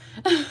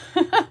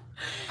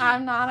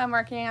 I'm not. I'm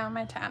working on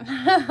my tan.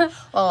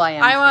 Well, I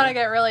am. I want to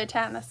get really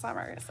tan this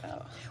summer.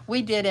 So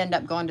we did end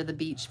up going to the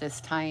beach this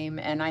time,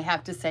 and I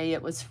have to say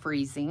it was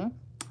freezing.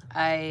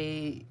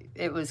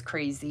 It was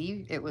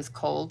crazy. It was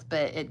cold,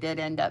 but it did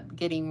end up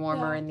getting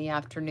warmer in the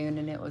afternoon,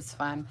 and it was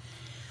fun.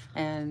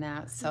 And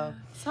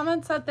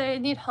someone said they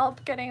need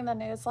help getting the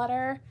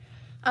newsletter,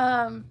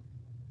 and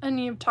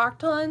you've talked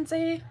to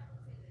Lindsay.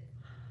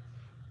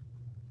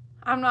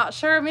 I'm not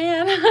sure,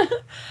 man.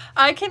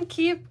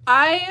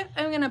 I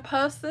am gonna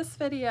post this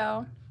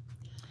video,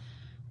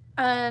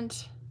 and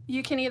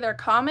you can either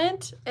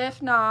comment.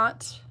 If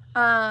not,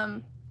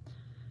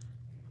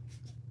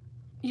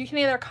 you can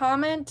either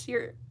comment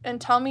and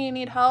tell me you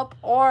need help,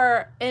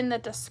 or in the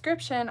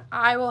description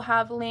I will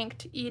have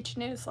linked each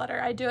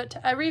newsletter. I do it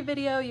to every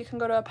video. You can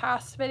go to a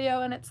past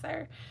video and it's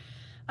there.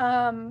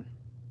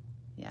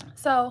 Yeah.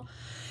 So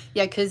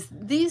yeah, because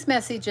these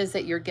messages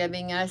that you're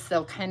giving us,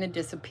 they'll kind of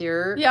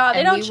disappear. yeah,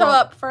 they don't show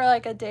up for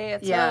like a day.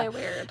 It's really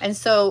weird. And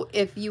so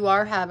if you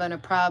are having a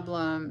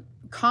problem,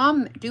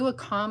 do a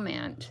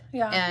comment.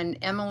 Yeah. And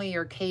Emily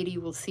or Katie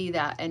will see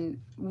that, and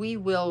we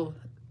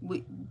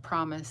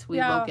promise we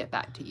will get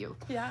back to you.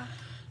 Yeah.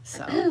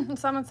 So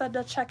someone said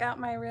to check out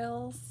my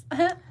reels.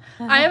 I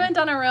haven't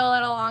done a reel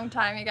in a long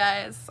time, you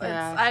guys.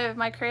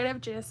 My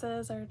creative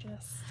juices are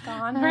just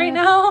gone right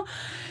now,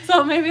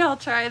 so maybe I'll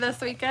try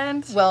this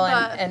weekend. Well,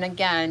 and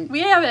again,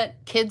 we haven't.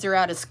 Kids are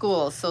out of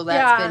school, so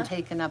that's been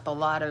taking up a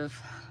lot of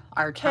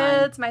our time.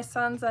 Kids, my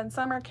son's in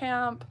summer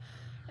camp.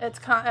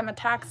 I'm a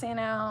taxi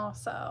now,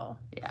 so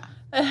yeah,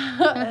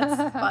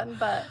 it's fun,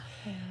 but.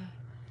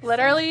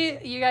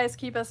 Literally, you guys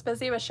keep us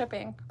busy with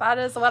shipping. That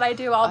is what I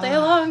do all day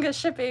long, is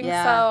shipping.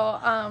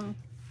 So,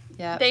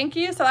 thank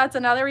you. So that's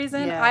another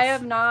reason I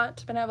have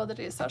not been able to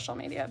do social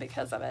media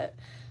because of it.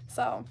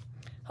 So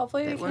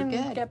hopefully we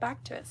can get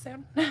back to it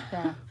soon.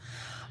 Yeah.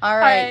 All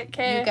right.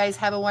 You guys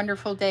have a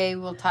wonderful day.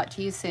 We'll talk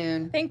to you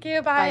soon. Thank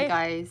you. Bye. Bye,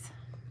 guys.